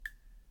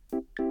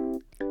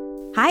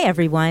Hi,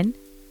 everyone.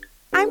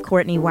 I'm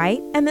Courtney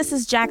White, and this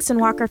is Jackson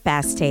Walker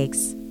Fast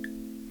Takes.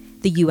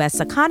 The U.S.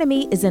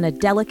 economy is in a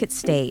delicate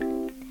state,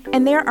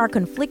 and there are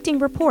conflicting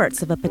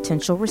reports of a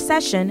potential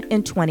recession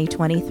in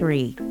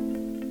 2023.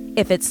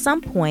 If at some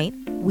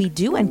point we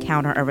do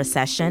encounter a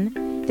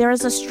recession, there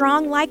is a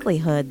strong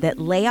likelihood that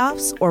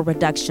layoffs or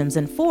reductions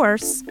in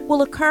force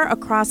will occur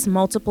across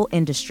multiple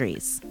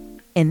industries.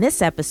 In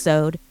this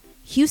episode,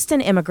 Houston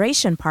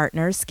immigration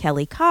partners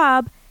Kelly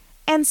Cobb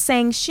and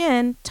Sang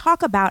Shin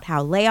talk about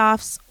how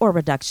layoffs or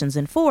reductions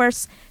in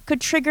force could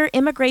trigger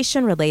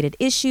immigration-related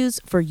issues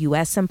for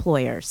U.S.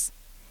 employers.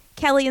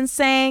 Kelly and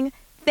Sang,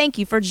 thank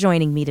you for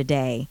joining me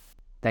today.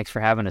 Thanks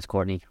for having us,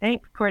 Courtney.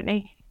 Thanks,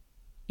 Courtney.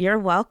 You're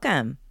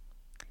welcome.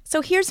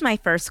 So here's my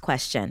first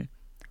question.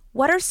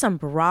 What are some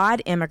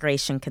broad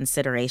immigration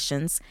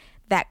considerations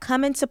that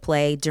come into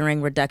play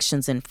during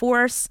reductions in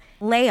force,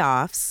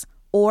 layoffs,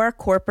 or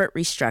corporate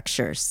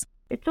restructures?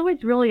 It's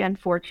always really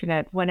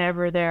unfortunate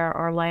whenever there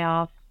are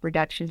layoffs,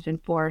 reductions in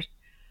force,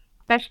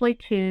 especially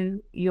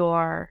to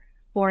your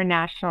foreign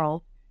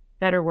nationals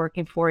that are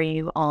working for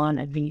you on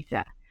a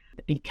visa,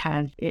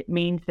 because it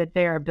means that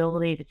their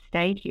ability to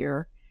stay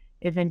here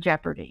is in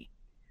jeopardy.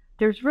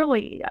 There's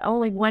really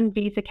only one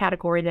visa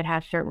category that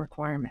has certain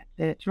requirements,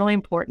 and it's really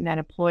important that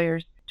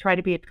employers try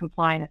to be as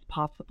compliant as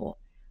possible.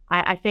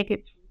 I think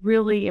it's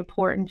really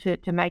important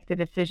to make the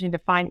decision to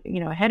find,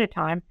 ahead of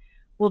time,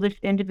 will this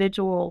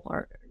individual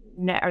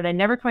are they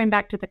never coming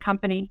back to the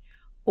company,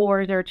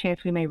 or is there a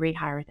chance we may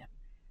rehire them?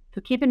 So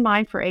keep in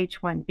mind for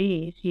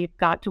H-1Bs, you've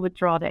got to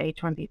withdraw the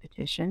H-1B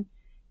petition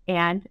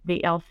and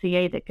the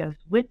LCA that goes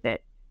with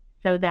it,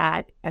 so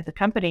that as a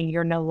company,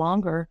 you're no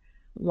longer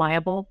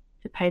liable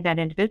to pay that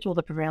individual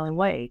the prevailing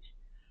wage.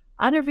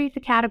 Other visa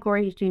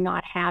categories do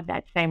not have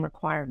that same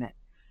requirement.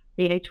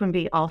 The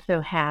H-1B also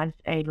has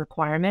a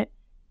requirement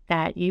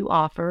that you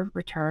offer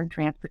return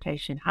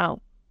transportation home.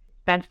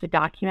 Best to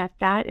document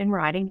that in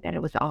writing that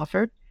it was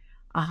offered.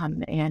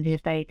 And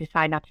if they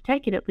decide not to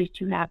take it, at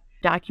least you have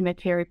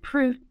documentary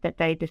proof that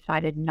they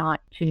decided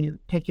not to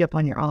take you up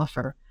on your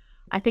offer.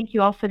 I think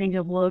you also need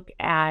to look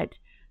at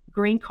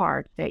green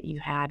cards that you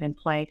have in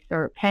place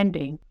or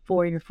pending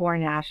for your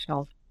foreign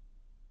nationals,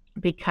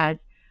 because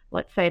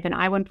let's say an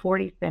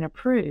I-140 has been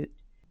approved,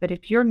 but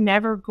if you're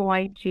never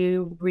going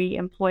to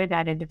re-employ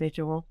that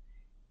individual,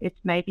 it's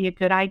maybe a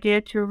good idea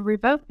to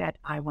revoke that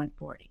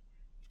I-140.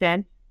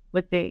 Then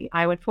with the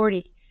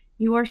I-140,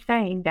 you are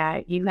saying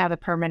that you have a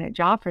permanent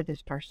job for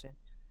this person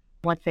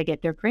once they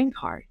get their green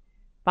card.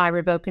 By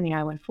revoking the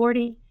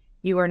I-140,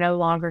 you are no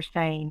longer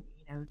saying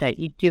that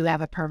you do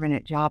have a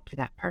permanent job for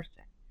that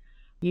person.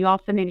 You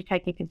also need to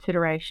take into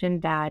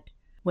consideration that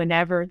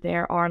whenever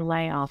there are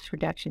layoffs,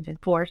 reductions in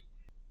force,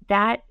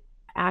 that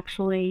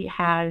actually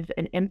has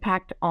an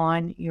impact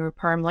on your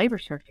perm labor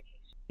certification,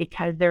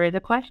 because there is a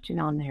question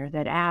on there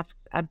that asks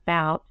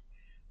about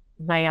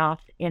layoffs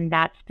in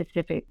that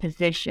specific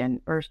position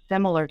or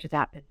similar to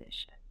that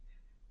position.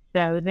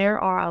 So there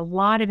are a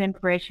lot of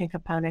immigration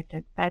components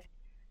that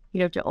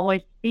to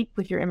always speak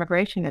with your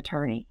immigration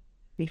attorney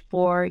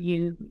before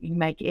you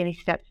make any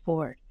steps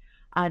forward.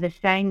 The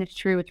same is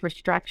true with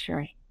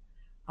restructuring.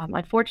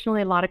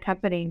 Unfortunately, a lot of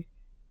companies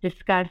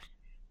discuss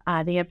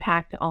the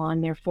impact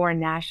on their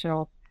foreign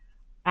nationals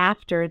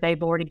after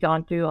they've already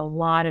gone through a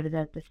lot of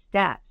the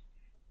steps.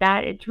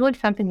 That it's really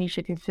something you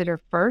should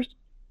consider first,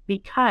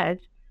 because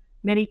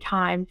many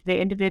times the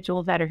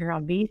individuals that are here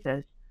on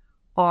visas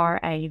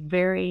are a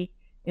very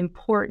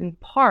important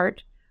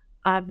part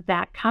of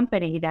that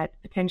company that's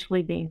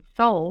potentially being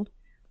sold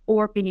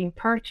or being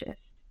purchased.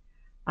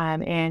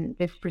 And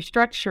this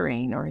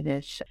restructuring or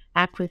this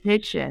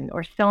acquisition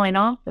or selling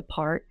off the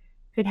part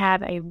could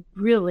have a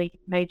really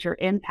major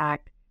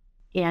impact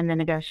in the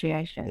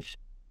negotiations.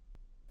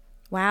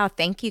 Wow,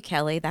 thank you,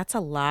 Kelly. That's a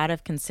lot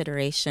of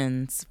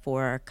considerations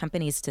for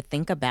companies to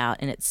think about,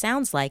 and it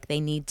sounds like they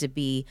need to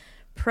be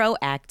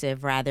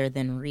proactive rather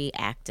than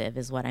reactive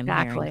is what I'm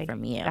hearing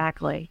from you.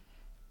 Exactly.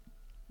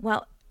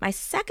 Well, my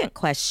second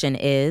question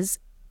is,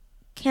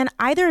 can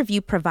either of you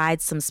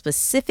provide some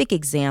specific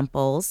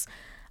examples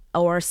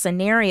or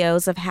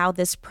scenarios of how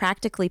this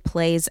practically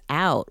plays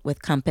out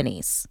with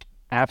companies?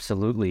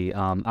 Absolutely.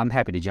 I'm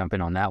happy to jump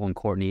in on that one,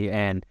 Courtney.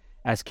 And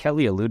as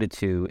Kelly alluded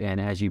to, and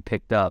as you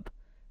picked up,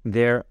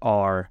 there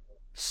are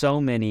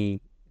so many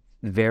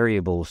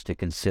variables to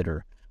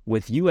consider.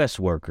 With U.S.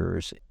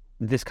 workers,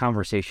 this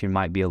conversation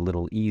might be a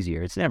little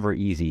easier. It's never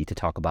easy to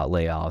talk about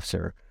layoffs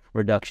or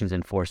reductions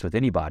in force with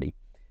anybody.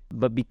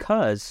 But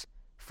because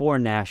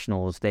foreign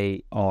nationals,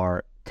 they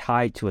are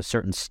tied to a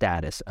certain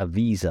status, a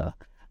visa,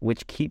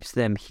 which keeps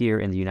them here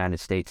in the United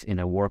States in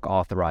a work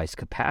authorized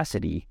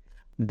capacity,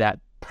 that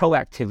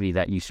proactivity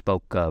that you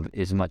spoke of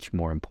is much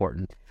more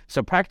important.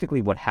 So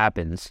practically what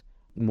happens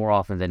more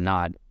often than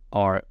not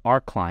are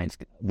our clients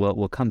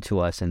will come to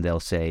us and they'll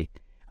say,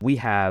 we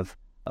have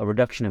a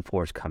reduction in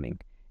force coming,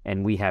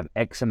 and we have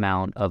X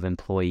amount of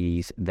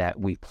employees that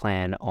we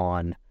plan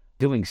on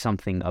doing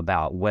something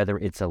about, whether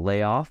it's a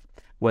layoff,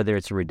 whether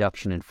it's a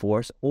reduction in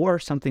force, or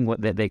something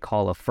that they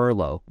call a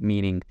furlough,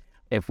 meaning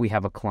if we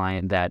have a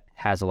client that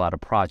has a lot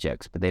of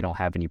projects, but they don't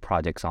have any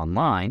projects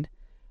online,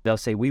 they'll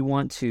say, we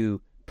want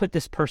to put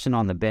this person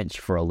on the bench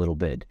for a little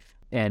bit.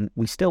 And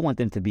we still want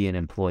them to be an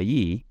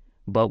employee,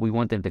 but we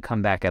want them to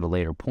come back at a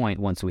later point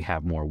once we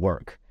have more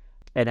work.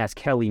 And as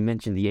Kelly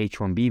mentioned, the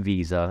H-1B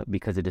visa,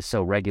 because it is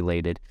so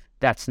regulated,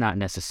 that's not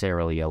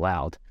necessarily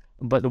allowed.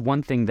 But the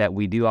one thing that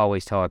we do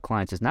always tell our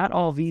clients is not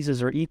all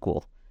visas are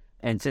equal.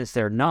 And since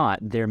they're not,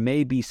 there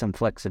may be some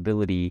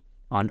flexibility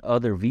on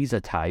other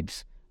visa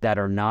types that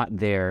are not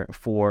there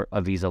for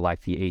a visa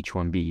like the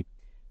H-1B.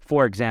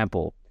 For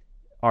example,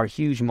 our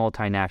huge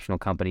multinational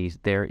companies,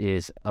 there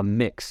is a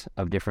mix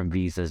of different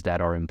visas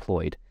that are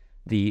employed.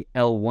 The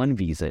L-1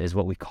 visa is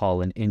what we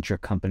call an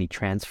intra-company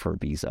transfer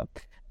visa.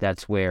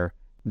 That's where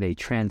they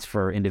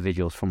transfer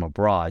individuals from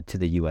abroad to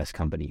the U.S.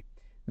 company.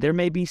 There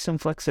may be some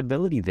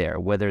flexibility there,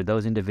 whether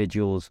those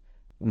individuals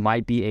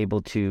might be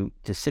able to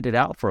sit it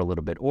out for a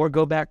little bit or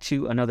go back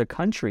to another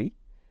country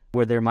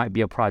where there might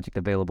be a project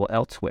available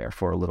elsewhere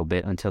for a little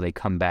bit until they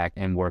come back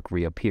and work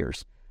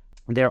reappears.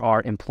 There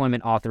are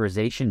employment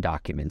authorization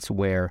documents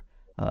where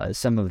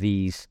some of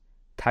these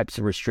types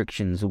of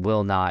restrictions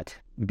will not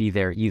be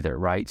there either,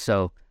 right?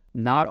 So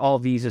not all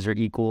visas are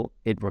equal.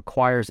 It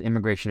requires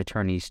immigration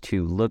attorneys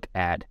to look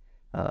at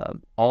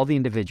all the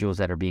individuals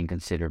that are being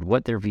considered,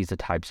 what their visa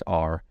types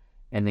are,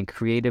 and then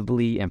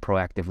creatively and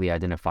proactively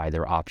identify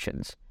their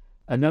options.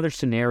 Another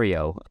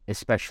scenario,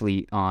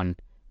 especially on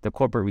the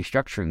corporate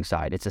restructuring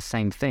side, it's the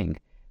same thing.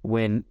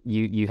 When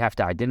you have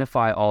to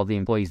identify all the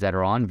employees that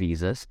are on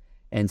visas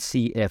and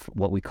see if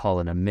what we call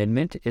an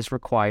amendment is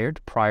required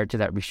prior to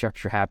that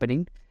restructure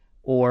happening,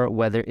 or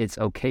whether it's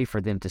okay for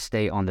them to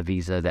stay on the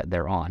visa that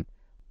they're on.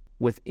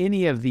 With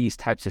any of these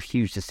types of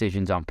huge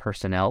decisions on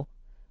personnel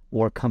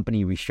or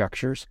company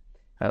restructures,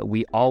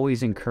 we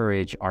always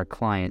encourage our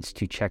clients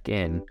to check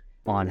in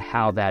on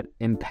how that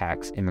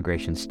impacts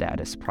immigration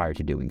status prior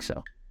to doing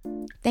so.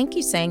 Thank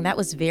you, Sang. That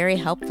was very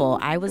helpful.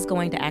 I was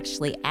going to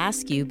actually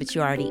ask you, but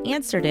you already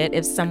answered it,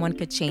 if someone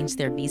could change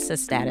their visa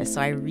status.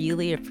 So I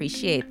really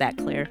appreciate that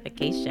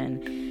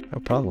clarification. No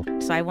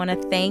problem. So I want to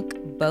thank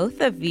both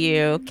of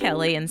you,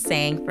 Kelly and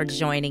Sang, for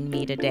joining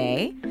me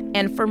today.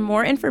 And for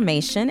more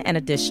information and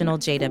additional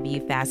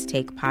JW Fast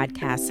Take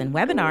podcasts and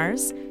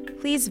webinars,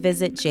 please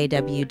visit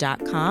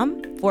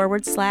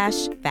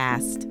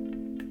jw.com/fast.